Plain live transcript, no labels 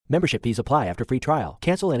Membership fees apply after free trial.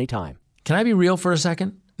 Cancel anytime. Can I be real for a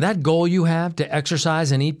second? That goal you have to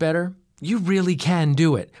exercise and eat better, you really can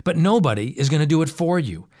do it. But nobody is going to do it for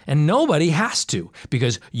you. And nobody has to,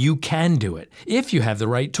 because you can do it if you have the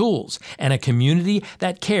right tools and a community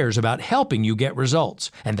that cares about helping you get results.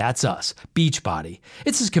 And that's us, Beachbody.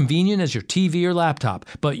 It's as convenient as your TV or laptop,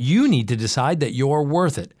 but you need to decide that you're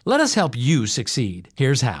worth it. Let us help you succeed.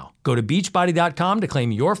 Here's how. Go to beachbody.com to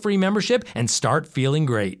claim your free membership and start feeling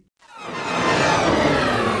great.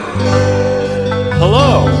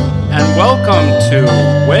 Hello, and welcome to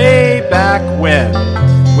Way Back When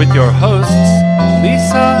with your hosts,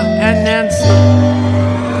 Lisa and Nancy.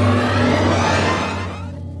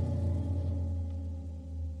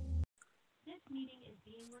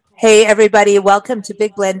 Hey everybody, welcome to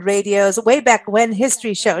Big Blend Radio's Way Back When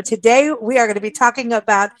History Show. Today we are going to be talking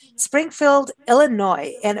about Springfield,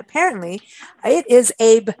 Illinois, and apparently it is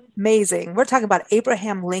amazing. We're talking about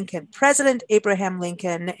Abraham Lincoln, President Abraham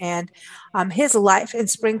Lincoln, and his life in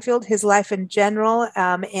Springfield, his life in general,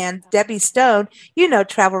 and Debbie Stone. You know,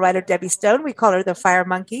 travel writer Debbie Stone. We call her the Fire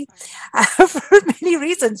Monkey for many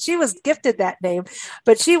reasons. She was gifted that name,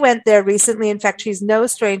 but she went there recently. In fact, she's no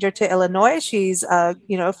stranger to Illinois. She's,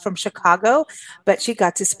 from Chicago, but she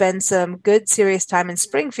got to spend some good, serious time in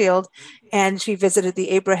Springfield. And she visited the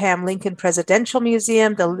Abraham Lincoln Presidential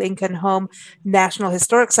Museum, the Lincoln Home National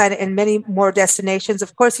Historic Site, and many more destinations.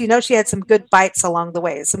 Of course, you know, she had some good bites along the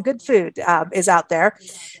way. Some good food is out there.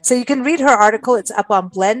 So you can read her article. It's up on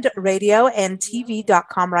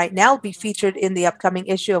blendradioandtv.com right now. It'll be featured in the upcoming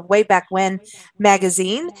issue of Way Back When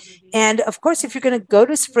magazine. And of course, if you're going to go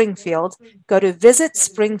to Springfield, go to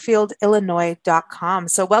visitspringfieldillinois.com.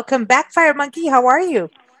 So welcome back, Fire Monkey. How are you?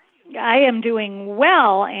 I am doing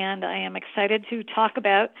well, and I am excited to talk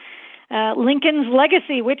about Lincoln's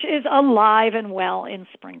legacy, which is alive and well in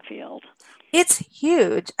Springfield. It's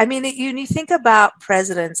huge. I mean, you think about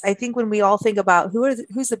presidents. I think when we all think about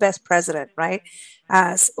who's the best president, right?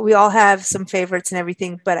 We all have some favorites and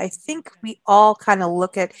everything, but I think we all kind of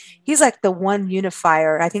look at, he's like the one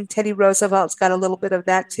unifier. I think Teddy Roosevelt's got a little bit of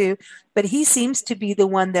that too, but he seems to be the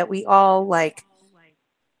one that we all like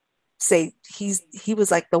say he was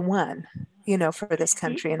like the one, for this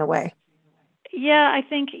country in a way. Yeah, I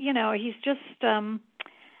think, he's just, and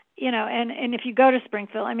if you go to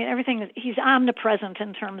Springfield, I mean, he's omnipresent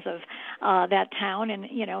in terms of that town. And,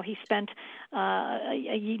 he spent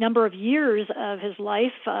a number of years of his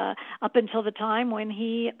life up until the time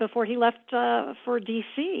before he left for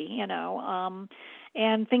D.C.,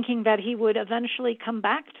 and thinking that he would eventually come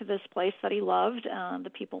back to this place that he loved. The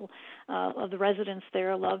people of the residents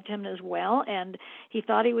there loved him as well, and he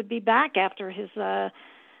thought he would be back after his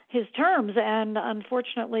terms. And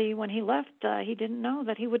unfortunately, when he left, he didn't know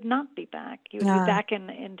that he would not be back. He would be back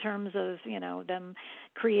in terms of them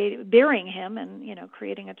burying him and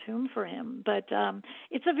creating a tomb for him. But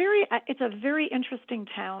it's a very interesting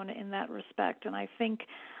town in that respect, and I think.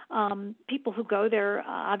 People who go there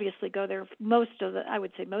obviously go there. I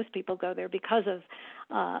would say most people go there because of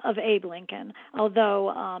Abe Lincoln. Although,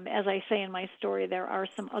 as I say in my story, there are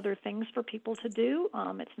some other things for people to do.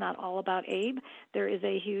 It's not all about Abe. There is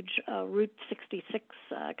a huge Route 66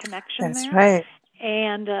 connection there. That's right.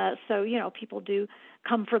 And so people do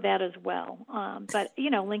come for that as well. But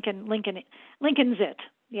Lincoln's it.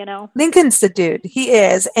 Lincoln's the dude. He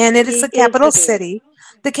is. And it is the capital city.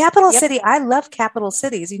 The capital city, I love capital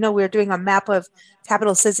cities. We're doing a map of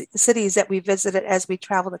capital cities that we visited as we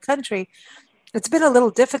travel the country. It's been a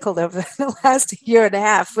little difficult over the last year and a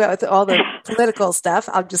half with all the political stuff,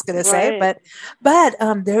 I'm just going to say. But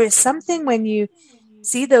there is something when you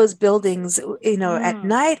see those buildings, at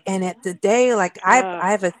night and at the day, like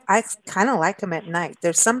I kind of like them at night.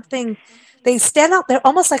 There's something, they stand out, they're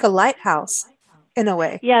almost like a lighthouse. In a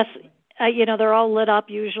way. Yes. They're all lit up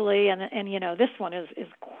usually, and this one is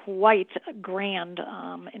quite grand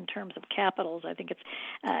in terms of capitals. I think it's,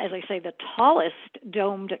 as I say, the tallest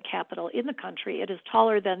domed capitol in the country. It is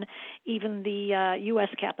taller than even the U.S.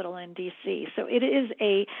 Capitol in D.C. So it is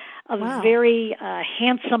a very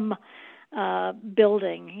handsome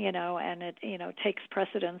building, and it takes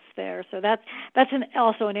precedence there. So that's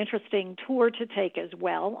also an interesting tour to take as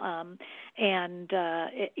well.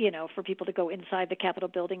 For people to go inside the Capitol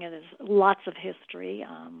building, and there's lots of history.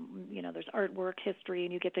 There's artwork history,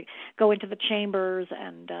 and you get to go into the chambers,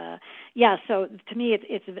 and so to me,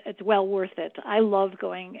 it's well worth it. I love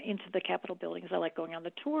going into the Capitol buildings. I like going on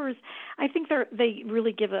the tours. I think they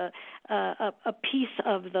really give a piece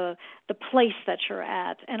of the place that you're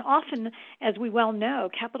at, and often as we well know,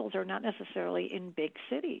 capitals are not necessarily in big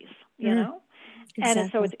cities, you Mm, know? And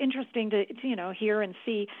so exactly. it's interesting to hear and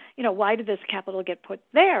see, why did this capital get put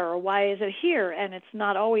there, or why is it here? And it's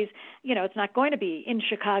not always, it's not going to be in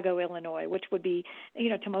Chicago, Illinois, which would be,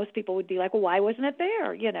 to most people would be like, well, why wasn't it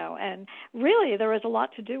there? And really there was a lot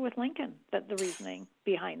to do with Lincoln, that the reasoning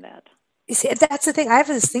behind that. You see, that's the thing. I have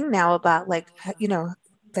this thing now about like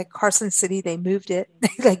Carson City, they moved it.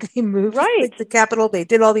 Like they moved Right. like the capital. They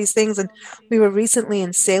did all these things. And we were recently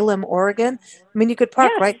in Salem, Oregon. I mean, you could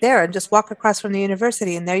park Yes. right there and just walk across from the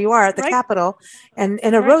university, and there you are at the Right. Capitol and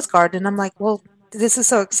in a Right. rose garden. I'm like, well, this is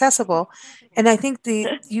so accessible. And I think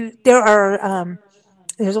there are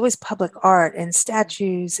there's always public art and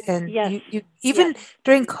statues, and Yes. you Yes. even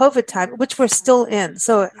during COVID time, which we're still in.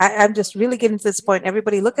 So I'm just really getting to this point.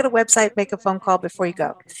 Everybody look at a website, make a phone call before you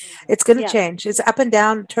go. It's going to Yes. change. It's up and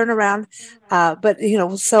down, turn around. But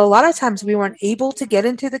so a lot of times we weren't able to get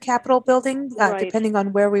into the Capitol building, Right. depending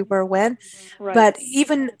on where we were when. Right. But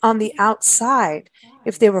even on the outside,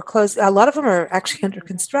 if they were closed, a lot of them are actually under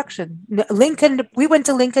construction. Lincoln, we went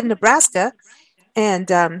to Lincoln, Nebraska, and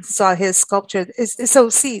saw his sculpture. So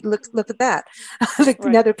see, look at that, like Right.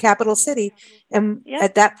 another capital city. And Yep.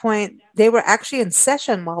 at that point, they were actually in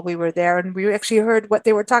session while we were there, and we actually heard what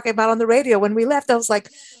they were talking about on the radio. When we left, I was like,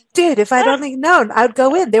 dude, if I'd only known, I'd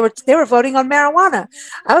go in. They were voting on marijuana.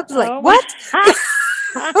 I was like, Oh, what?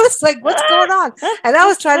 I was like, what's going on? And I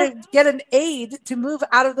was trying to get an aide to move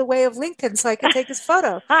out of the way of Lincoln so I could take his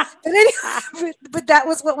photo. But anyway, but that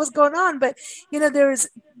was what was going on. But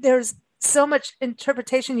there's so much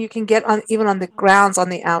interpretation you can get on even on the grounds on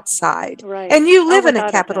the outside. Right. And you live in a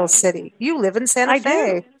without capital doubt. city. You live in Santa I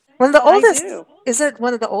Fe. do. One of the I oldest. do. Is it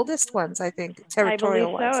one of the oldest ones, I think, I believe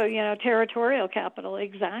territorial wise? so. Territorial capital,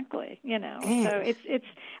 exactly. So Man.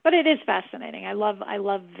 but it is fascinating. I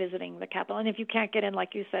love visiting the Capitol, and if you can't get in,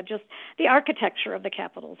 like you said, just the architecture of the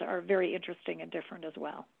capitals are very interesting and different as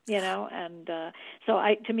well. And so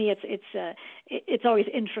to me, it's always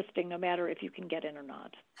interesting, no matter if you can get in or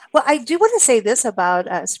not. Well, I do want to say this about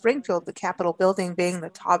Springfield, the Capitol building being the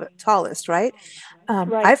tallest, right?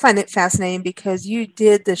 Right. I find it fascinating because you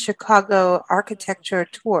did the Chicago architecture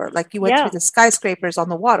tour, like you went Yeah. through the skyscrapers on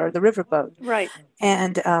the water, the riverboat. Right.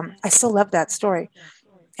 And I still love that story.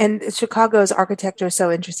 And Chicago's architecture is so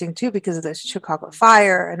interesting too because of the Chicago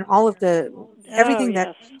fire and all of everything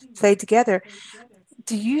that played together.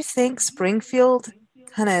 Do you think Springfield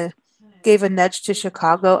kind of gave a nudge to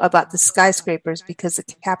Chicago about the skyscrapers because the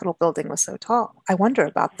Capitol building was so tall? I wonder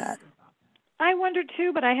about that. I wonder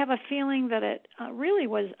too, but I have a feeling that it really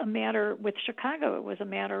was a matter with Chicago. It was a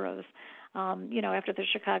matter of, after the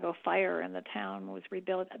Chicago fire and the town was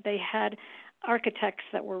rebuilt, they had architects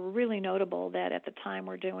that were really notable that at the time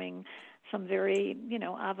were doing some very,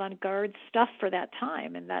 avant-garde stuff for that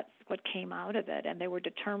time, and that's what came out of it. And they were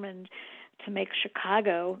determined to make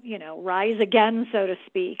Chicago, rise again, so to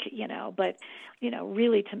speak, but,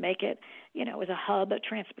 really to make it, as a hub, a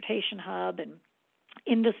transportation hub, and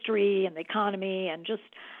industry and the economy, and just,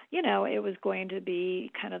 it was going to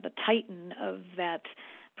be kind of the titan of that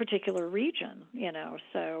particular region,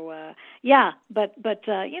 so but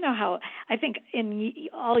how I think in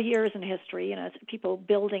all years in history, people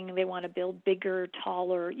building, they want to build bigger,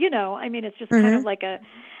 taller, it's just kind of like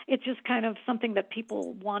it's just kind of something that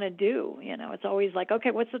people want to do, it's always like,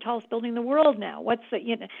 okay, what's the tallest building in the world now? What's the,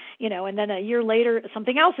 and then a year later,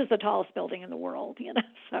 something else is the tallest building in the world,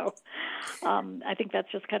 so I think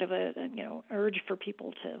that's just kind of a urge for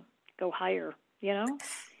people to go higher,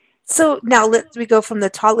 So now we go from the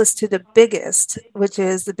tallest to the biggest, which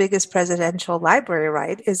is the biggest presidential library,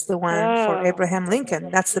 right? Is the one for Abraham Lincoln.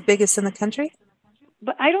 That's the biggest in the country?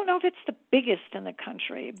 But I don't know if it's the biggest in the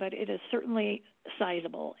country, but it is certainly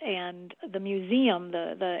sizable. And the museum,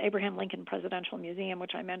 the Abraham Lincoln Presidential Museum,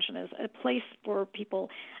 which I mentioned, is a place for people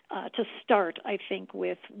to start, I think,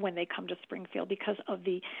 with when they come to Springfield, because of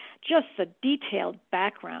the detailed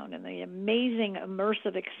background and the amazing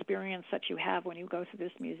immersive experience that you have when you go through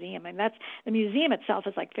this museum. And the museum itself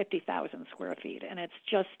is like 50,000 square feet, and it's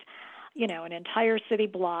just an entire city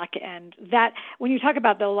block. And that, when you talk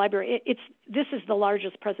about the library, this is the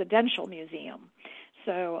largest presidential museum.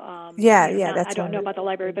 So that's I don't know about the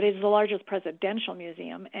library, but it's the largest presidential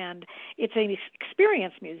museum, and it's an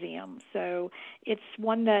experience museum. So it's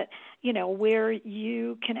one that where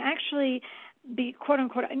you can actually be quote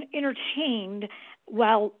unquote entertained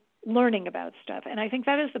while learning about stuff. And I think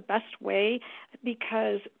that is the best way,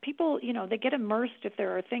 because people, they get immersed if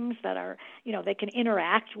there are things that are, they can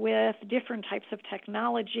interact with, different types of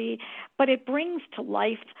technology, but it brings to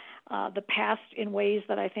life the past in ways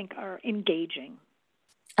that I think are engaging.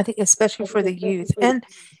 I think especially for the youth. And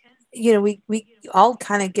we all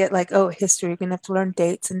kind of get like, oh, history, we're going to have to learn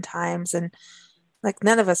dates and times. And like,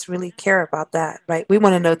 none of us really care about that, right? We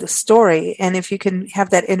want to know the story. And if you can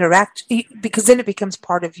have that interact, because then it becomes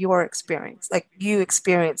part of your experience, like you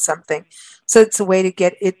experience something. So it's a way to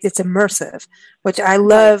get it, it's immersive, which I Right.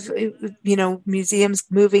 love, museums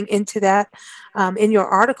moving into that. In your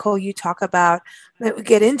article, you talk about, that we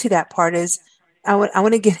get into that part is, I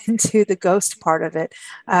want to get into the ghost part of it,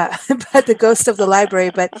 but the ghost of the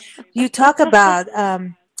library. But you talk about,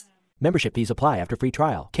 Membership fees apply after free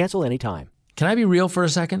trial. Cancel anytime. Can I be real for a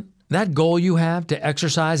second? That goal you have to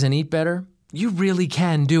exercise and eat better, you really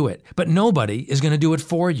can do it, but nobody is going to do it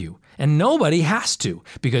for you. And nobody has to,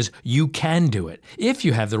 because you can do it if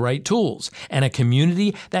you have the right tools and a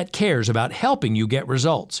community that cares about helping you get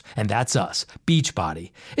results. And that's us,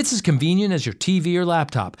 Beachbody. It's as convenient as your TV or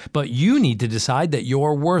laptop, but you need to decide that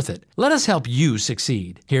you're worth it. Let us help you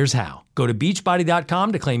succeed. Here's how. Go to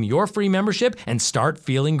beachbody.com to claim your free membership and start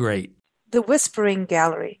feeling great. the Whispering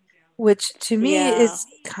Gallery, which to me Yeah. is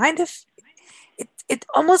kind of, it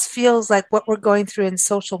almost feels like what we're going through in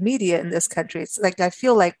social media in this country. It's like I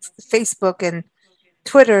feel like Facebook and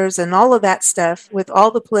Twitters and all of that stuff with all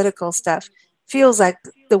the political stuff feels like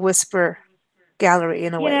the Whisper Gallery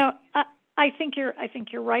in a You way. know, I think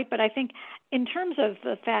you're right, but I think in terms of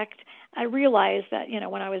the fact, I realized that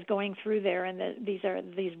when I was going through there, and these are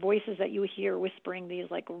these voices that you hear whispering these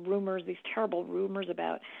like rumors, these terrible rumors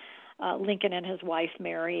about Lincoln and his wife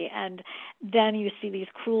Mary, and then you see these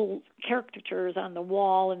cruel caricatures on the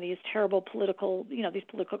wall and these terrible political, these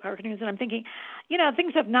political cartoons, and I'm thinking,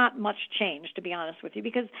 things have not much changed, to be honest with you,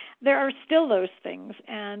 because there are still those things,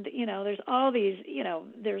 and there's all these,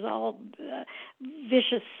 there's all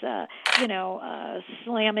vicious,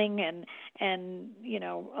 slamming and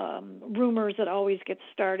rumors that always get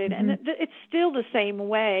started, and it's still the same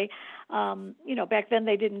way. Back then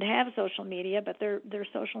they didn't have social media, but their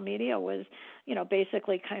social media was,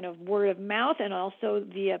 basically kind of word of mouth, and also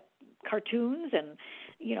via cartoons and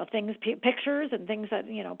things, pictures and things that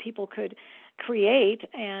people could create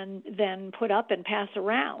and then put up and pass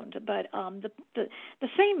around. But the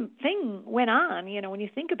same thing went on. When you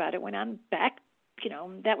think about it, went on back.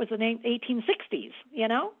 That was the 1860s.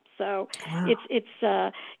 So Wow.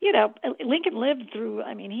 it's Lincoln lived through.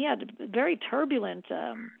 I mean, he had a very turbulent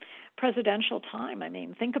presidential time. I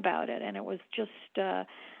mean, think about it, and it was just a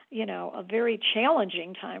very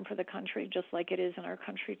challenging time for the country, just like it is in our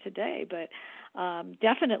country today. But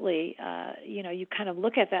definitely, you kind of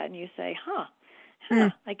look at that and you say, Hmm.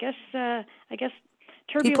 I guess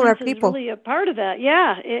People are turbulence is people. really a part of that.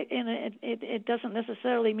 Yeah, it doesn't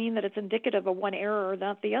necessarily mean that it's indicative of one era or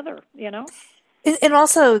not the other. And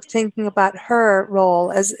also thinking about her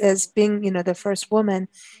role as being, the first woman,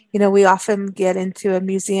 we often get into a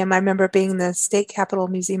museum. I remember being in the State Capitol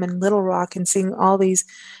Museum in Little Rock and seeing all these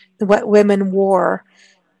what women wore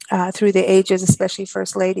through the ages, especially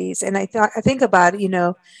first ladies. And I think about,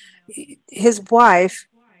 his wife,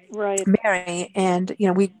 Right. Mary, and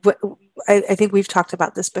I think we've talked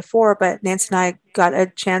about this before, but Nancy and I got a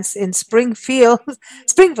chance in Springville.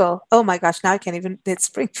 Oh my gosh, now I can't even. It's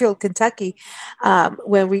Springfield, Kentucky,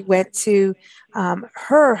 when we went to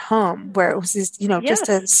her home, where it was this, just Yes.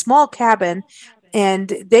 a small cabin,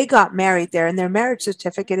 and they got married there, and their marriage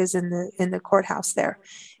certificate is in the courthouse there.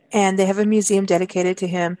 And they have a museum dedicated to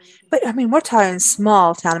him. But I mean, we're talking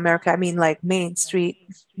small town America. I mean, like Main Street,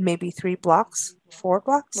 maybe 3 blocks, 4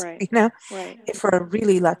 blocks, Right. Right. if we're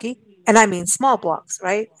really lucky. And I mean small blocks,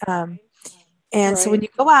 right? And so when Right. you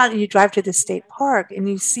go out and you drive to the state park and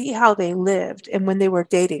you see how they lived and when they were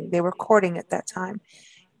dating, they were courting at that time.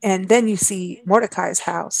 And then you see Mordecai's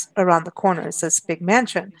house around the corner. It's this big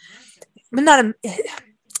mansion. But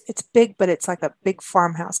it's big, but it's like a big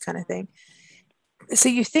farmhouse kind of thing. So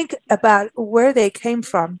you think about where they came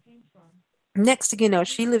from. Next thing you know,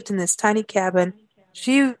 she lived in this tiny cabin.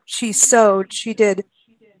 She sewed, she did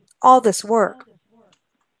all this work.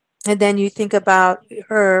 And then you think about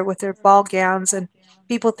her with her ball gowns and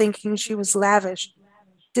people thinking she was lavish.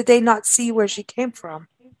 Did they not see where she came from?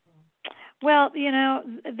 Well,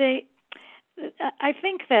 I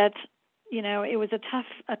think that it was a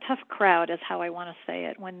tough crowd, is how I want to say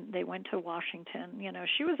it, when they went to Washington.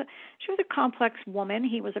 She was a complex woman.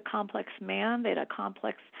 He was a complex man. They had a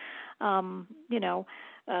complex, um, you know,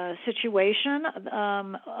 situation.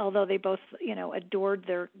 Although they both adored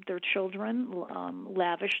their children,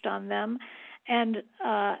 lavished on them, and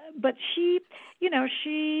but she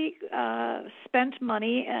spent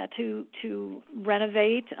money to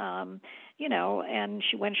renovate. and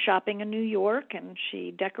she went shopping in New York, and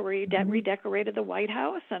she redecorated the White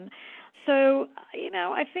House. And so,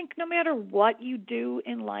 I think no matter what you do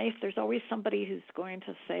in life, there's always somebody who's going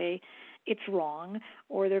to say it's wrong,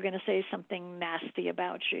 or they're going to say something nasty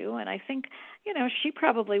about you. And I think, she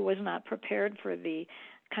probably was not prepared for the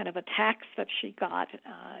kind of attacks that she got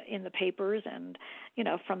in the papers and,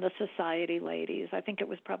 from the society ladies. I think it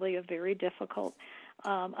was probably a very difficult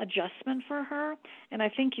adjustment for her. And I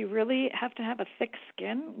think you really have to have a thick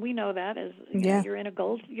skin. We know that as you're in a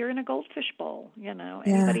goldfish bowl.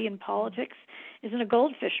 Anybody in politics is in a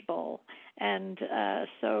goldfish bowl, and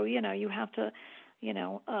so you have to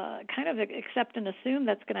kind of accept and assume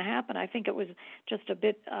that's going to happen. I think it was just a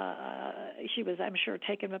bit, she was, I'm sure,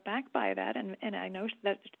 taken aback by that, and I know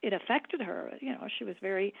that it affected her. She was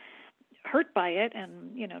very hurt by it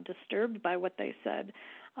and, disturbed by what they said.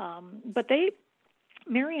 But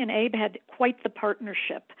Mary and Abe had quite the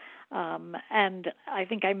partnership. And I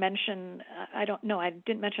think I mentioned, I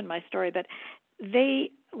didn't mention my story, but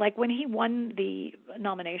they, like when he won the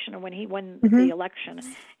nomination or when he won the election,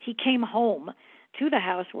 he came home to the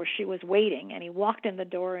house where she was waiting, and he walked in the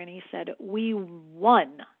door and he said, "We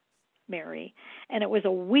won, Mary." And it was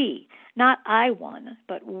a we, not I won,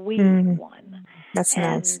 but we won. That's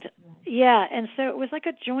nice. Yeah, and so it was like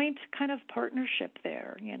a joint kind of partnership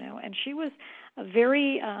there, and she was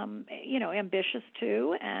very, ambitious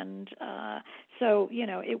too, and so,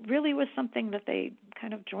 it really was something that they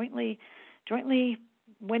kind of jointly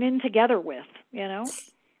went in together with,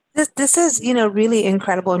 This is, really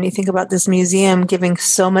incredible when you think about this museum giving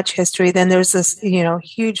so much history. Then there's this,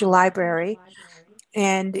 huge library,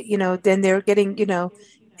 and, then they're getting,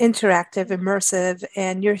 interactive, immersive,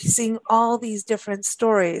 and you're seeing all these different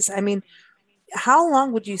stories. I mean, how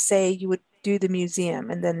long would you say you would do the museum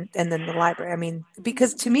and then the library? I mean,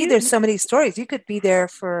 because to me, there's so many stories. You could be there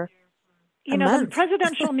for the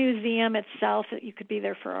Presidential Museum itself, you could be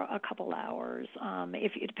there for a couple hours.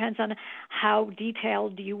 If it depends on how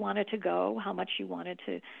detailed you wanted to go, how much you wanted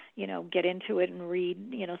to, get into it and read,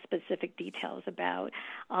 specific details about,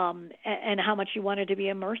 and how much you wanted to be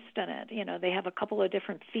immersed in it. They have a couple of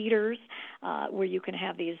different theaters where you can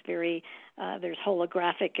have these there's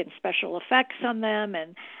holographic and special effects on them,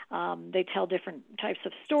 and they tell different types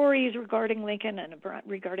of stories regarding Lincoln and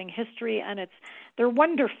regarding history, and they're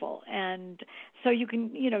wonderful. And so you can,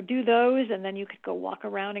 do those, and then you could go walk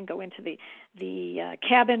around and go into the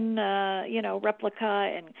cabin, replica,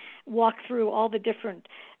 and walk through all the different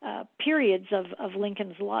periods of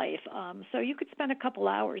Lincoln's life. So you could spend a couple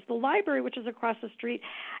hours. The library, which is across the street,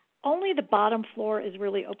 only the bottom floor is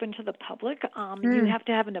really open to the public. You have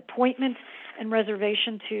to have an appointment and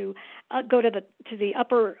reservation to go to the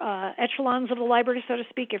upper echelons of the library, so to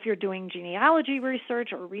speak. If you're doing genealogy research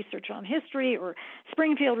or research on history or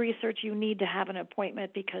Springfield research, you need to have an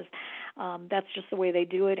appointment because that's just the way they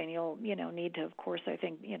do it. And you'll need to, of course, I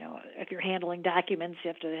think, if you're handling documents, you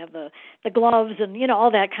have to have the gloves and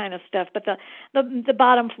all that kind of stuff. But the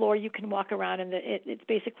bottom floor, you can walk around, and it's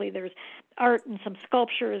basically there's art and some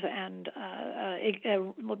sculptures and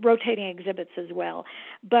rotating exhibits as well.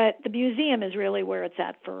 But the museum is really where it's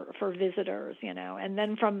at for visitors, and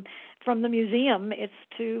then from the museum, it's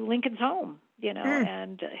to Lincoln's home,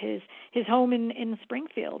 and his home in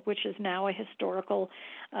Springfield, which is now a historical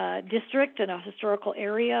district and a historical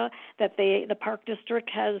area that the Park District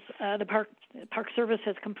has, the Park Service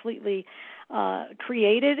has completely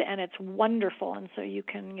created, and it's wonderful. And so you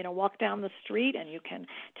can, walk down the street and you can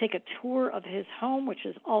take a tour of his home, which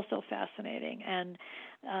is also fascinating. And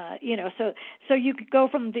so you could go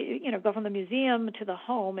from the museum to the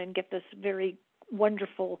home and get this very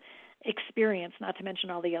wonderful experience, not to mention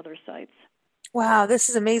all the other sites. Wow, this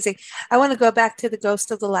is amazing. I want to go back to the Ghost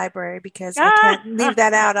of the Library because I can't leave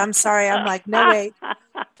that out. I'm sorry. I'm like, no, wait.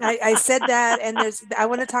 I said that, and I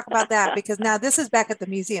want to talk about that because now this is back at the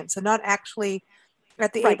museum, so not actually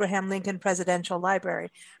at the Abraham Lincoln Presidential Library,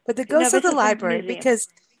 but the Ghost of the Library, because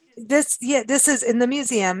this is in the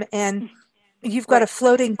museum, and you've got a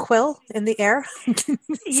floating quill in the air.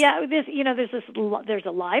 Yeah, there's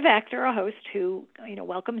a live actor, a host who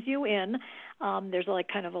welcomes you in. There's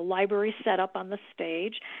kind of a library set up on the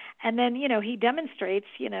stage, and then he demonstrates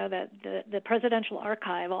that the presidential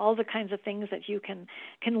archive, all the kinds of things that you can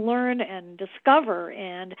learn and discover.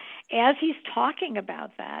 And as he's talking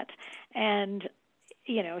about that, and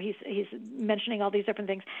he's mentioning all these different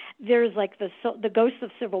things. There's the ghosts of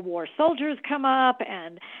Civil War soldiers come up,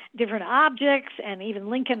 and different objects, and even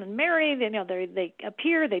Lincoln and Mary. They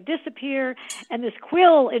appear, they disappear, and this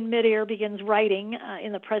quill in midair begins writing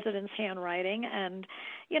in the president's handwriting. And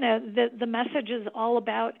the message is all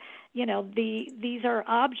about these are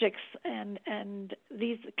objects, and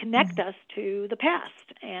these connect us to the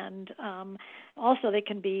past, and also they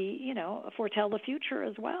can be, foretell the future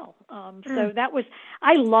as well. So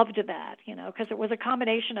I loved that, because it was a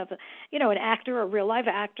combination of, an actor, a real live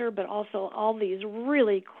actor, but also all these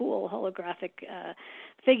really cool holographic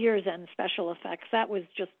figures and special effects. That was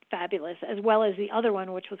just fabulous, as well as the other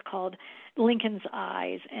one, which was called Lincoln's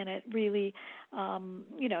Eyes, and it really,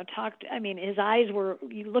 his eyes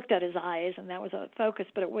you looked at his eyes, and that was a focus,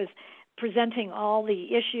 but it was presenting all the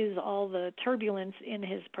issues, all the turbulence in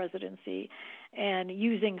his presidency, and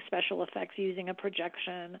using special effects, using a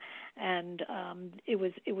projection, and it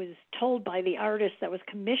was told by the artist that was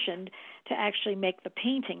commissioned to actually make the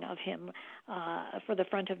painting of him for the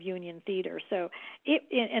front of Union Theater. So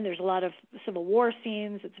and there's a lot of Civil War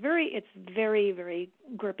scenes. It's very, very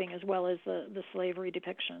gripping, as well as the slavery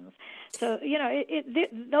depictions. So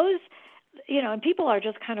those. And people are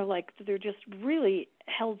just kind of like, they're just really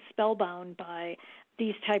held spellbound by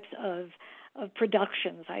these types of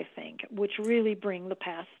productions, I think, which really bring the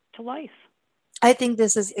past to life. I think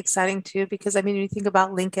this is exciting too, because when you think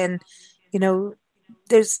about Lincoln,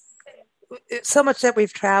 there's so much that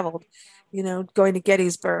we've traveled, going to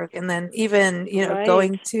Gettysburg, and then even, right.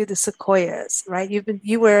 going to the Sequoias, right?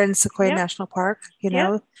 You were in Sequoia Yep. National Park,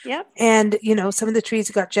 Yep. and, some of the trees,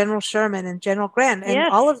 you got General Sherman and General Grant, and Yes.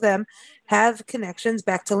 all of them have connections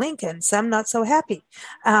back to Lincoln, some not so happy.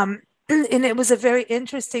 And it was a very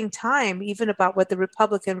interesting time, even about what the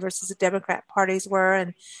Republican versus the Democrat parties were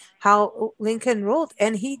and how Lincoln ruled.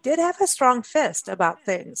 And he did have a strong fist about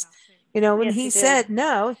things. When Yes, he he did. said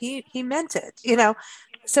no, he meant it,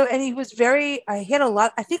 So, and he was he had a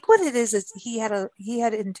lot, I think what it is he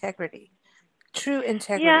had integrity, true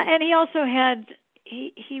integrity. Yeah, and he also had,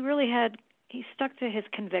 he stuck to his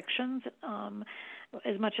convictions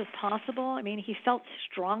as much as possible. He felt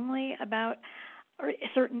strongly about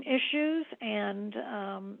certain issues, and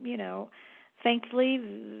thankfully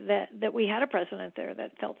that we had a president there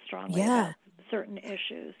that felt strongly about certain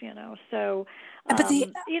issues. So but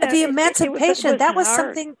the emancipation, that was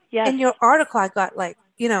something in your article I got,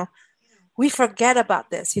 we forget about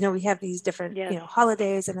this. We have these different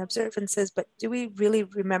holidays and observances, but do we really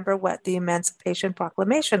remember what the Emancipation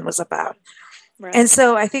Proclamation was about? Right. And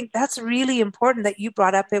so I think that's really important that you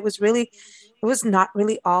brought up. It was not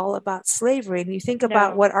really all about slavery. And you think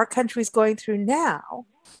about what our country's going through now,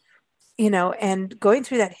 and going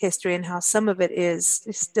through that history, and how some of it is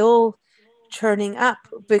still churning up,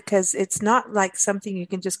 because it's not like something you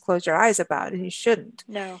can just close your eyes about, and you shouldn't.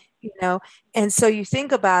 No. And so you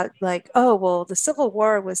think about the Civil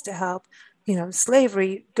War was to help,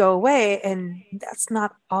 slavery go away. And that's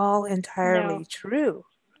not all entirely true.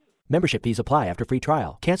 Membership fees apply after free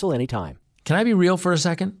trial. Cancel anytime. Can I be real for a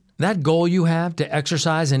second? That goal you have to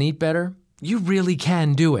exercise and eat better, you really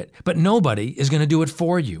can do it, but nobody is going to do it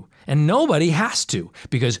for you. And nobody has to,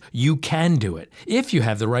 because you can do it if you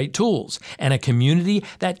have the right tools and a community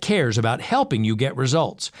that cares about helping you get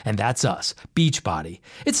results. And that's us, Beachbody.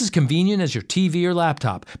 It's as convenient as your TV or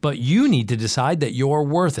laptop, but you need to decide that you're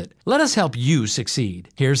worth it. Let us help you succeed.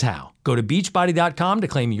 Here's how. Go to beachbody.com to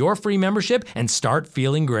claim your free membership and start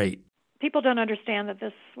feeling great. People don't understand that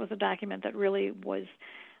this was a document that really was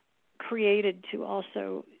created to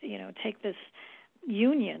also, take this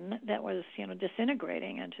union that was,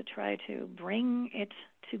 disintegrating, and to try to bring it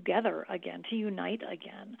together again, to unite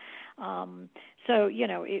again. So,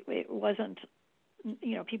 it wasn't,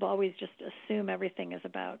 people always just assume everything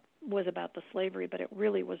was about the slavery, but it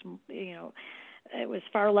really was, it was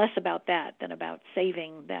far less about that than about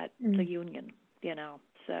saving the union,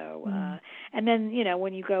 So, and then,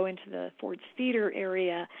 when you go into the Ford's Theater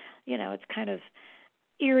area, it's kind of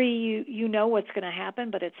eerie. You know what's going to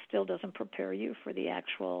happen, but it still doesn't prepare you for the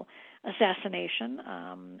actual assassination.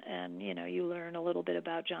 And you learn a little bit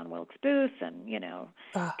about John Wilkes Booth, and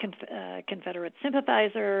Confederate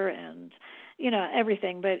sympathizer, and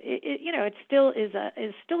everything. But it still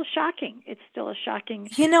is still shocking. It's still a shocking.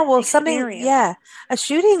 Something. A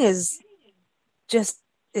shooting is just,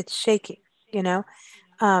 it's shaking. And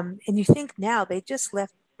you think now they just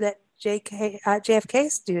let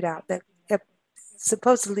JFK's dude out that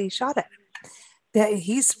supposedly shot at him, that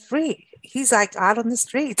he's free. He's like out on the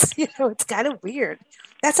streets. It's kind of weird.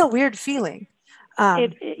 That's a weird feeling.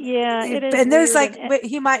 It is. And there's weird,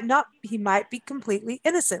 he might be completely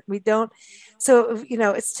innocent. We don't. So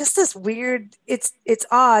it's just this weird. It's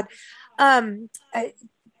odd.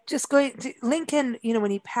 Just going to Lincoln.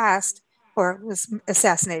 When he passed or was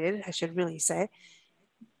assassinated, I should really say.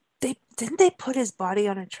 didn't they put his body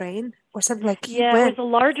on a train or something, like he Yeah, went.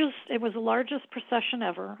 it was the largest procession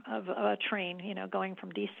ever of a train, going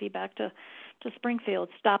from DC back to Springfield,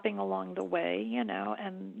 stopping along the way, and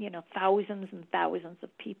thousands and thousands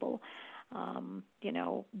of people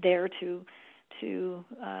there to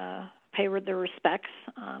pay their respects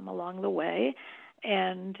along the way.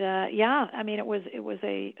 And it was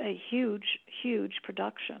a huge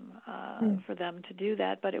production for them to do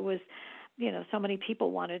that, but it was so many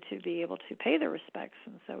people wanted to be able to pay their respects,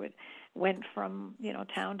 and so it went from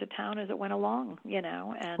town to town as it went along,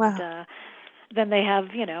 and Wow. then they have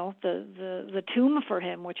the tomb for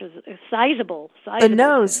him, which is a sizable The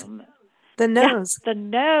nose. tomb. The Yeah, nose. the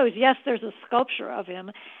nose. Yes, there's a sculpture of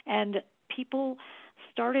him, and people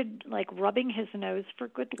started like rubbing his nose for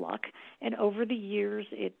good luck, and over the years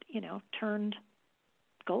it turned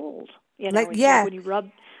gold. Like, It's like yeah. when you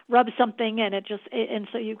rub something and and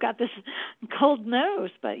so you've got this gold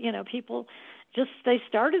nose. But people they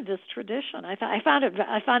started this tradition. I found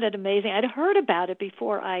it amazing. I'd heard about it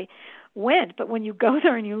before I went, but when you go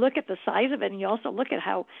there and you look at the size of it, and you also look at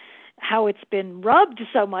how it's been rubbed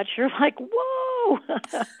so much, you're like, whoa.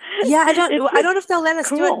 Yeah, I don't know if they'll let us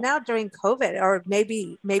do it cool. now during COVID, or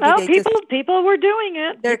maybe Oh, they just people were doing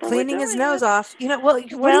it. they're People were cleaning his doing nose it. off. Well, what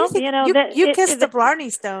do you think? that You kissed the Blarney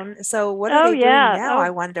Stone, so what are they doing now? I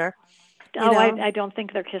wonder. I don't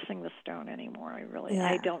think they're kissing the stone anymore.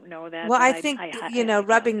 I don't know that. Well, but I think, I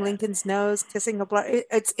rubbing doubt Lincoln's nose, kissing a blood,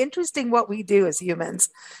 it's interesting what we do as humans,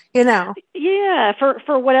 Yeah,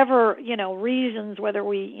 for whatever, reasons, whether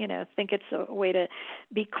we, think it's a way to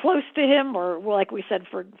be close to him, or like we said,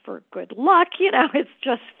 for good luck, it's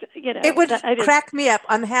just, It would crack me up.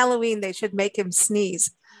 On Halloween, they should make him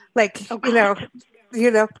sneeze. Like, Oh, God.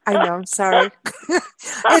 I know, sorry.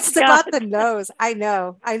 It's about the nose. I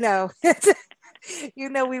know.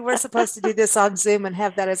 We were supposed to do this on Zoom and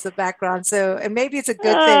have that as the background. So, and maybe it's a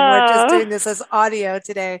good thing we're just doing this as audio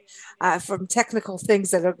today from technical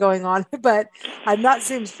things that are going on. But not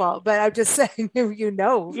Zoom's fault. But I'm just saying,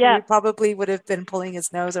 Yeah. we probably would have been pulling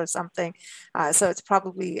his nose or something. So it's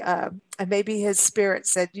probably, and maybe his spirit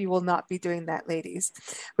said, "You will not be doing that, ladies.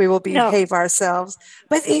 We will behave ourselves."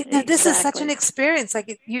 But this is such an experience.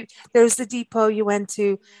 Like there's the depot you went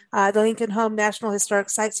to, the Lincoln Home National Historic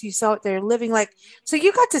Sites. You saw it. They're living so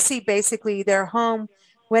you got to see basically their home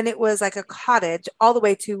when it was like a cottage, all the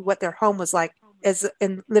way to what their home was like as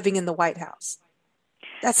in living in the White House.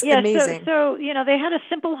 That's amazing. So they had a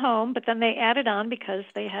simple home, but then they added on because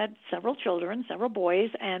they had several children, several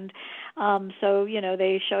boys, and so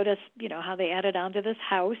they showed us how they added on to this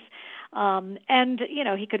house, and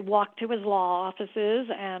he could walk to his law offices,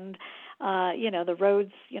 and the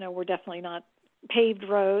roads were definitely not paved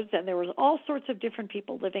roads, and there was all sorts of different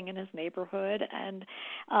people living in his neighborhood, and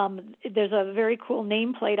there's a very cool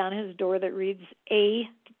nameplate on his door that reads A.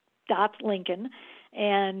 Lincoln,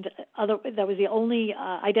 and that was the only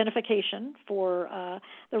identification for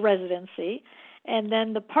the residency. And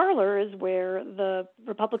then the parlor is where the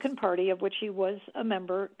Republican Party, of which he was a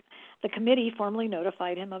member, the committee formally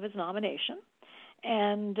notified him of his nomination.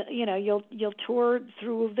 And you'll tour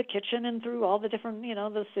through the kitchen and through all the different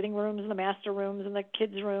the sitting rooms and the master rooms and the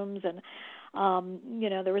kids' rooms, and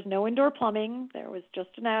there was no indoor plumbing. There was just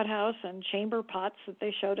an outhouse and chamber pots that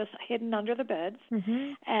they showed us hidden under the beds.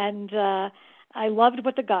 Mm-hmm. And I loved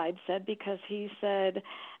what the guide said, because he said,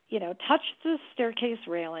 touch the staircase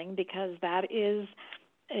railing, because that is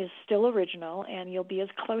still original, and you'll be as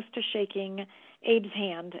close to shaking Abe's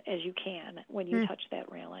hand as you can when you touch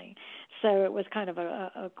that railing. So it was kind of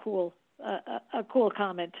a cool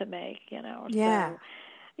comment to make, Yeah. So,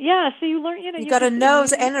 yeah, so you learn, you got a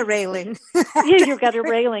nose and a railing. Yeah, you got a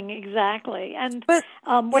railing, exactly. And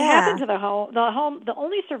what happened to the home? The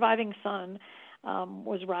only surviving son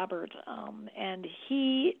was Robert, and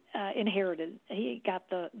he he got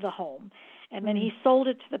the home. And then he sold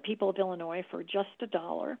it to the people of Illinois for just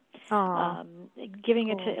 $1, giving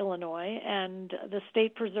it to Illinois, and the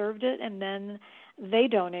state preserved it, and then they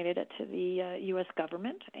donated it to the U.S.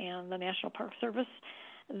 government, and the National Park Service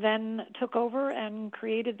then took over and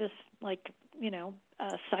created this site, an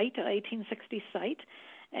 1860 site,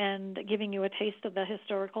 and giving you a taste of the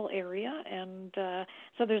historical area. And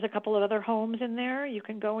so there's a couple of other homes in there. You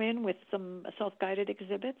can go in with some self-guided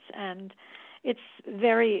exhibits, and it's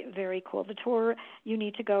very, very cool. The tour, you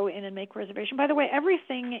need to go in and make reservation. By the way,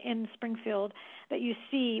 everything in Springfield that you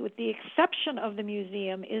see, with the exception of the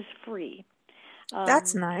museum, is free.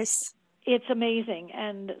 That's nice. It's amazing,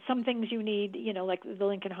 and some things you need, like the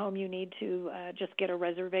Lincoln Home, you need to just get a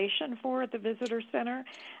reservation for at the visitor center.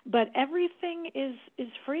 But everything is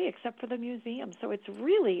free except for the museum, so it's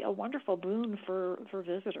really a wonderful boon for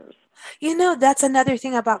visitors. That's another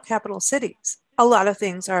thing about capital cities. A lot of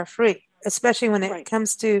things are free, especially when it Right.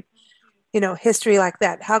 comes to, history like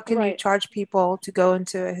that. How can you Right. charge people to go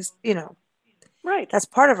into Right. that's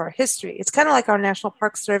part of our history. It's kind of like our National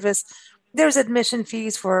Park Service. There's admission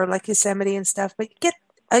fees for like Yosemite and stuff, but you get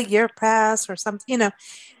a year pass or something,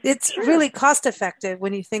 it's Sure. really cost effective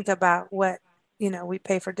when you think about what, we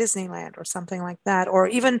pay for Disneyland or something like that, or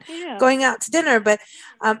even Yeah. going out to dinner. But,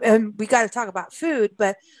 and we got to talk about food,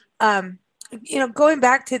 but, going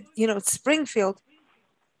back to, Springfield,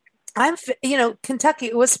 Kentucky,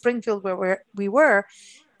 it was Springfield where we were.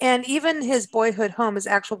 And even his boyhood home, his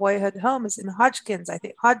actual boyhood home is in Hodgkins, I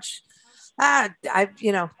think. I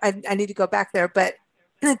need to go back there, but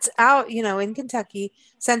it's out, in Kentucky,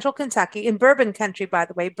 central Kentucky, in Bourbon country, by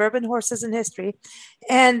the way, bourbon horses and history.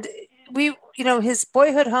 And his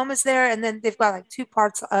boyhood home is there. And then they've got like two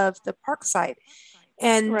parts of the park site.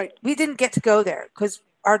 And Right. we didn't get to go there because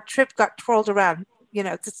our trip got twirled around.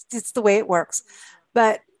 It's the way it works.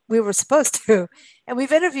 But we were supposed to. And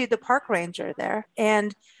we've interviewed the park ranger there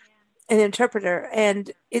and an interpreter.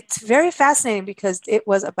 And it's very fascinating because it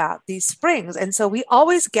was about these springs. And so we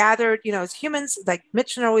always gathered, as humans, like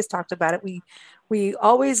Mitch always talked about it, we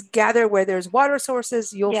always gather where there's water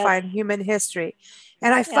sources, you'll Yes. find human history.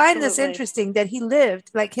 And I find this Absolutely. interesting that he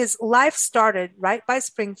lived, like his life started right by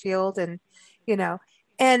Springfield and,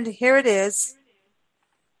 and here it is.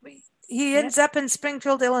 He ends up in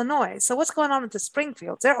Springfield, Illinois. So what's going on with the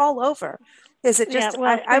Springfields? They're all over. Is it just?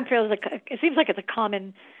 Well, Springfield it seems like it's a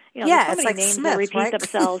common. Yeah, there's so it's many like names Smith, that repeat right?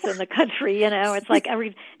 themselves in the country. It's like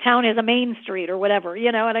every town has a main street or whatever.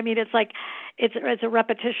 You know what I mean? It's like it's a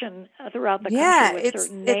repetition throughout the country with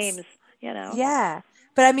certain names. Yeah,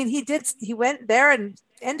 but I mean, he went there and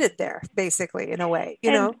ended there basically in a way.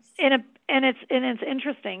 And it's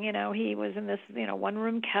interesting. He was in this one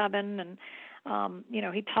room cabin and.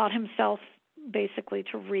 He taught himself basically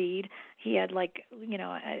to read. He had he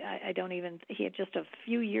had just a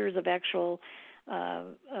few years of actual,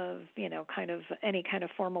 kind of any kind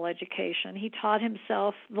of formal education. He taught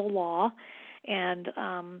himself the law. And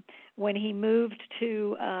when he moved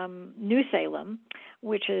to New Salem,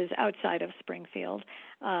 which is outside of Springfield,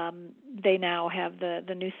 they now have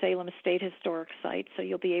the New Salem State Historic Site. So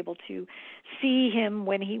you'll be able to see him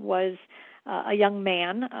when he was a young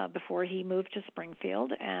man before he moved to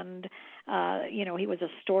Springfield, and he was a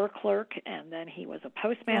store clerk, and then he was a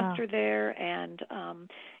postmaster there, and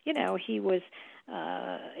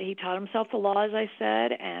he taught himself the law, as I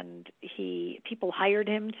said, and people hired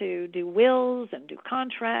him to do wills and do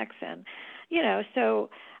contracts, and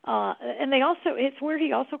and it's where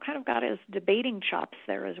he also kind of got his debating chops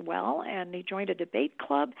there as well, and he joined a debate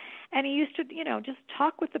club, and he used to, just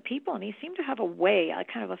talk with the people, and he seemed to have a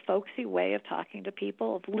kind of a folksy way of talking to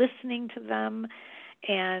people, of listening to them,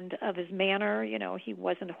 and of his manner. He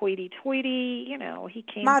wasn't hoity-toity, he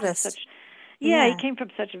came modest. from such... Yeah, he came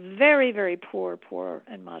from such very, very poor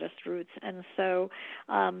and modest roots. And so,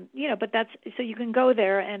 but so you can go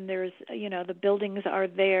there and there's, the buildings are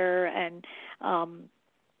there and,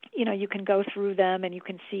 you can go through them and you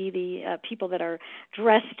can see the people that are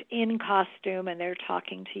dressed in costume and they're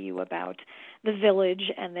talking to you about the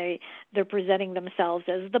village and they're presenting themselves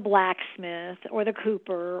as the blacksmith or the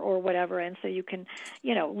cooper or whatever. And so you can,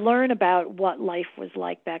 learn about what life was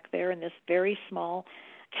like back there in this very small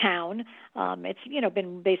town. It's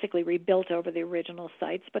been basically rebuilt over the original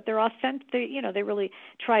sites, but they're authentic. They really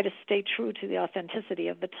try to stay true to the authenticity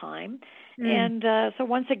of the time. And so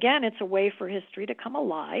once again, it's a way for history to come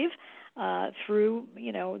alive through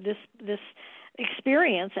this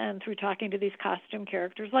experience and through talking to these costume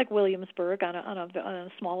characters like Williamsburg on a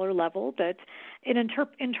smaller level, but in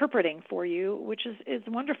interpreting for you, which is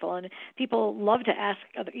wonderful. And people love to ask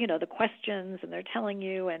the questions, and they're telling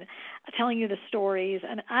you the stories,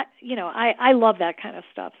 and I love that kind of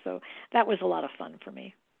stuff. So that was a lot of fun for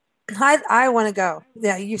me. I want to go.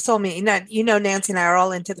 Yeah, you told me. Nancy and I are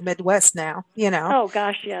all into the Midwest now. Oh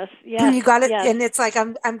gosh, yes. You got it, yes. and it's like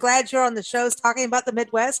I'm glad you're on the shows talking about the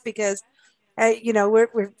Midwest because, I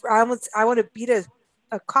want to beat a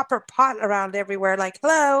copper pot around everywhere. Like,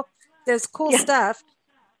 hello, there's cool stuff.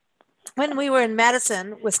 When we were in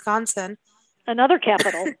Madison, Wisconsin, another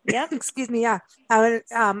capital. Yeah. Excuse me. Yeah,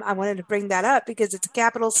 I wanted to bring that up because it's a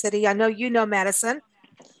capital city. I know Madison.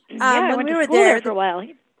 I went to school there for a while.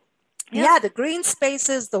 Yeah, the green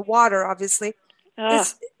spaces, the water, obviously.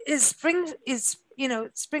 Is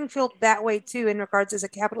Springfield that way too, in regards as a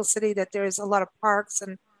capital city, that there's a lot of parks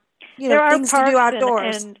and, there are things to parks do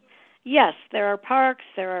outdoors. and yes, there are parks.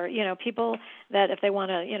 There are, people that if they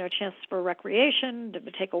want a, chance for recreation,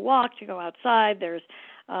 to take a walk, to go outside, there's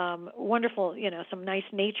wonderful, some nice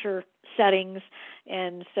nature settings.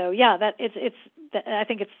 And so, yeah, I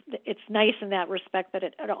think it's nice in that respect that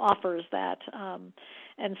it offers that.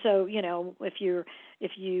 And so, if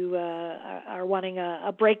you are wanting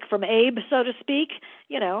a break from Abe, so to speak,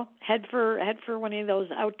 head for one of those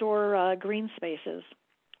outdoor green spaces.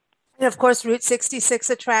 And of course, Route 66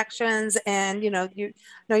 attractions, and your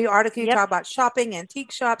article, you Yep. talk about shopping,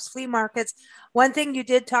 antique shops, flea markets. One thing you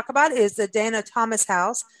did talk about is the Dana Thomas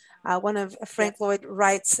House, one of Frank Lloyd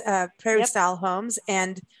Wright's prairie style homes.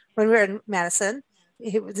 And when we were in Madison,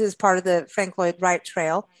 this is part of the Frank Lloyd Wright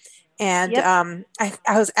Trail. And I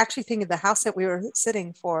was actually thinking the house that we were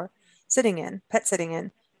pet sitting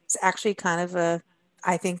in, is actually kind of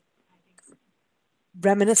I think,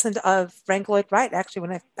 reminiscent of Frank Lloyd Wright, actually,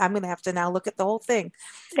 when I'm going to have to now look at the whole thing.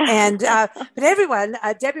 And but everyone,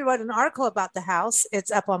 Debbie wrote an article about the house. It's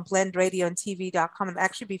up on blendradioandtv.com. It'll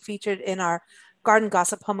actually be featured in our Garden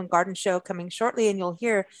Gossip Home and Garden Show coming shortly, and you'll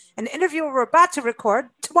hear an interview we're about to record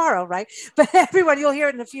tomorrow, right? But everyone, you'll hear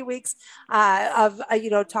it in a few weeks of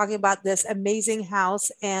talking about this amazing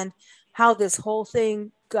house and how this whole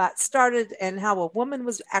thing got started and how a woman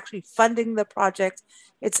was actually funding the project.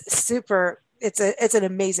 It's an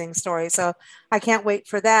amazing story. So I can't wait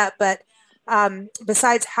for that. But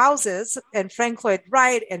besides houses and Frank Lloyd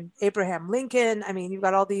Wright and Abraham Lincoln, I mean, you've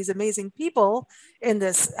got all these amazing people in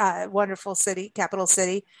this wonderful city, capital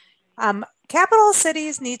city. Capital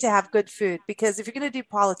cities need to have good food, because if you're going to do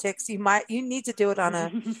politics, you need to do it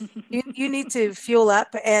on you need to fuel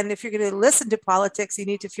up. And if you're going to listen to politics, you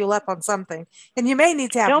need to fuel up on something. And you may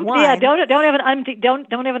need to have wine. Yeah, don't have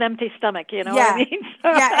an empty stomach. You know what I mean?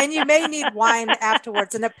 Yeah, and you may need wine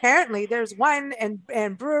afterwards. And apparently, there's wine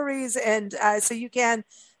and breweries, and so you can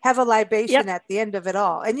have a libation at the end of it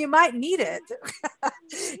all, and you might need it.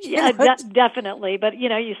 Definitely. But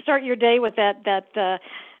you start your day with that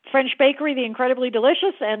French bakery, the Incredibly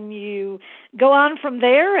Delicious, and you go on from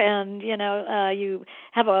there, and you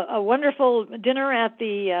have a wonderful dinner at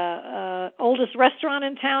the oldest restaurant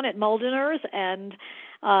in town at Muldener's, and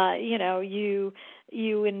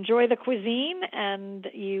you enjoy the cuisine, and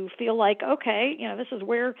you feel like, okay, this is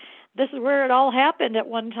where it all happened at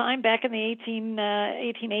one time back in the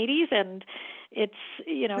 1880s, and it's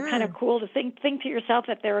kind of cool to think to yourself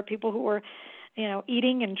that there are people who were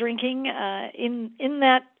eating and drinking in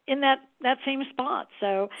that same spot.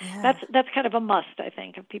 So that's kind of a must, I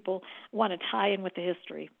think, if people want to tie in with the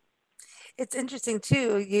history. It's interesting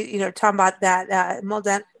too. Talking about that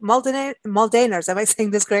Muldener's. Am I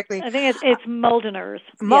saying this correctly? I think it's Muldener's.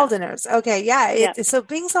 Muldener's. Yeah. Okay, yeah. So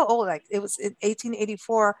being so old, like it was in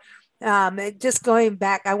 1884. Just going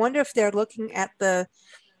back, I wonder if they're looking at the.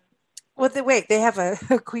 Well, they have a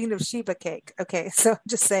Queen of Sheba cake. Okay, so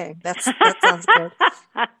just saying that sounds good.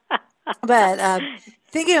 But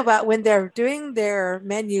thinking about when they're doing their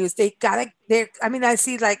menus, I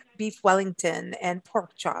see like beef Wellington and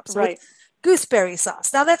pork chops with gooseberry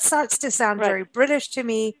sauce. Now that starts to sound very British to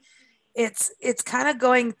me. It's kind of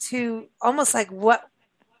going to almost like what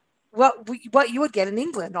you would get in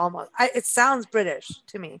England almost. It sounds British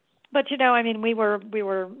to me. But we were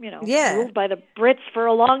ruled by the Brits for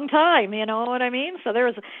a long time. You know what I mean? So there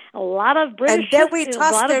was a lot of British,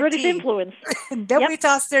 British influence. And then we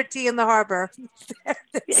tossed their tea in the harbor.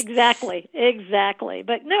 Exactly.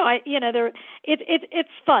 But no, it's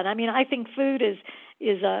fun. I mean, I think food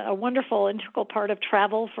is a wonderful integral part of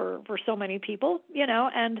travel for so many people.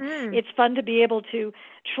 And it's fun to be able to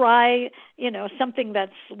try something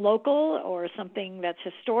that's local or something that's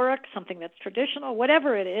historic, something that's traditional,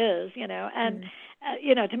 whatever it is. And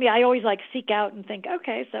to me, I always seek out and think,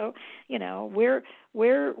 okay, so where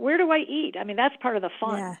do I eat? I mean, that's part of the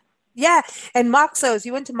fun. Yeah. And Moxo's,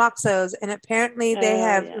 you went to Moxo's, and apparently they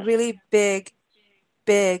have really big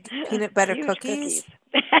peanut butter cookies.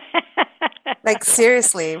 Like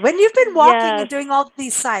seriously, when you've been walking and doing all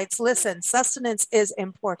these sites, listen, sustenance is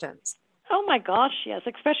important. Oh my gosh, yes,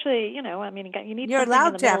 especially you need. You're something allowed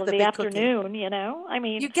in the to middle have of the the big afternoon. cookie. I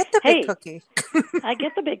mean, you get the big cookie. I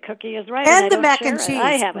get the big cookie, is right, and the mac and cheese.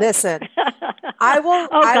 I have it. Listen, I will.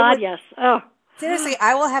 Oh God, yes. Oh, seriously,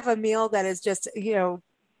 I will have a meal that is just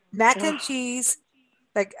mac and cheese.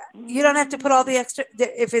 Like you don't have to put all the extra.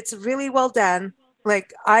 If it's really well done,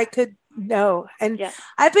 like I could. No. And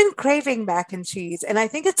I've been craving mac and cheese, and I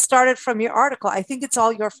think it started from your article. I think it's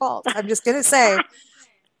all your fault. I'm just going to say,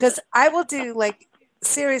 because I will do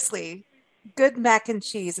seriously, good mac and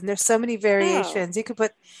cheese, and there's so many variations. You could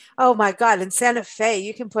put, oh my God, in Santa Fe,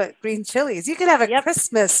 you can put green chilies. You can have a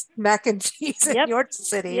Christmas mac and cheese in your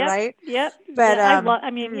city, right? Yep. But I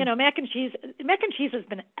mean, you know, mac and cheese has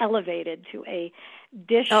been elevated to a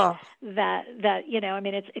dish that you know, I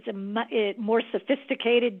mean, it's a more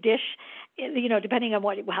sophisticated dish, you know, depending on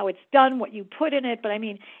how it's done, what you put in it. But I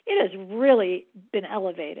mean, it has really been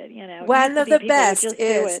elevated. You know, one of the best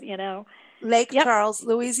is you know, Lake Charles,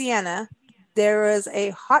 Louisiana. There was a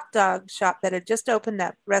hot dog shop that had just opened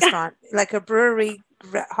up, restaurant, like a brewery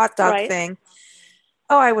hot dog thing.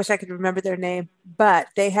 Oh, I wish I could remember their name, but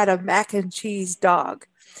they had a mac and cheese dog.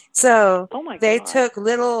 So they took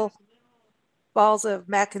little balls of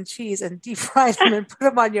mac and cheese and deep fried them and put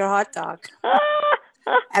them on your hot dog.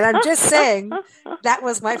 And I'm just saying, that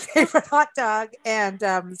was my favorite hot dog. And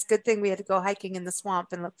it's a good thing we had to go hiking in the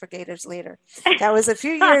swamp and look for gators later. That was a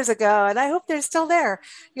few years ago, and I hope they're still there,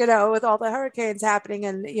 you know, with all the hurricanes happening.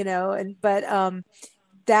 And, you know,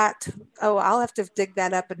 I'll have to dig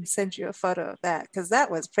that up and send you a photo of that, because that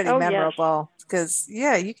was pretty memorable. Because,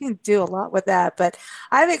 you can do a lot with that. But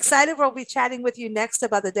I'm excited. We'll be chatting with you next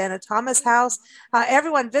about the Dana Thomas House.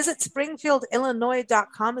 Everyone, visit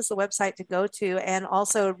springfieldillinois.com is the website to go to, and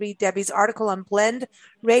also read Debbie's article on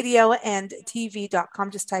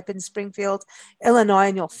blendradioandtv.com. Just type in Springfield, Illinois,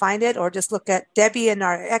 and you'll find it, or just look at Debbie in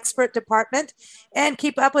our expert department, and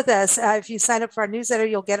keep up with us. If you sign up for our newsletter,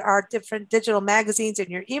 you'll get our different digital magazines in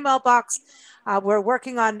your email box. We're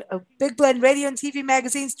working on Big Blend Radio and TV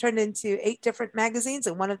magazines turned into 8 different magazines,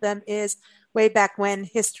 and one of them is Way Back When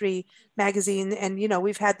History magazine. And, you know,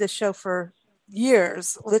 we've had this show for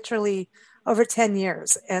years, literally over 10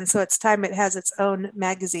 years. And so it's time it has its own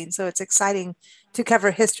magazine. So it's exciting to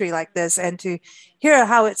cover history like this and to hear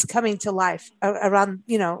how it's coming to life around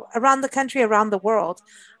the country, around the world.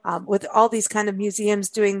 With all these kind of museums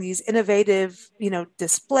doing these innovative, you know,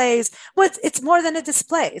 displays. Well, it's more than a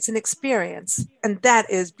display. It's an experience. And that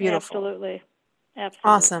is beautiful.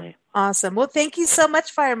 Absolutely. Awesome. Well, thank you so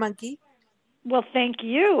much, Fire Monkey. Well, thank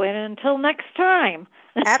you. And until next time.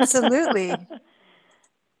 Absolutely.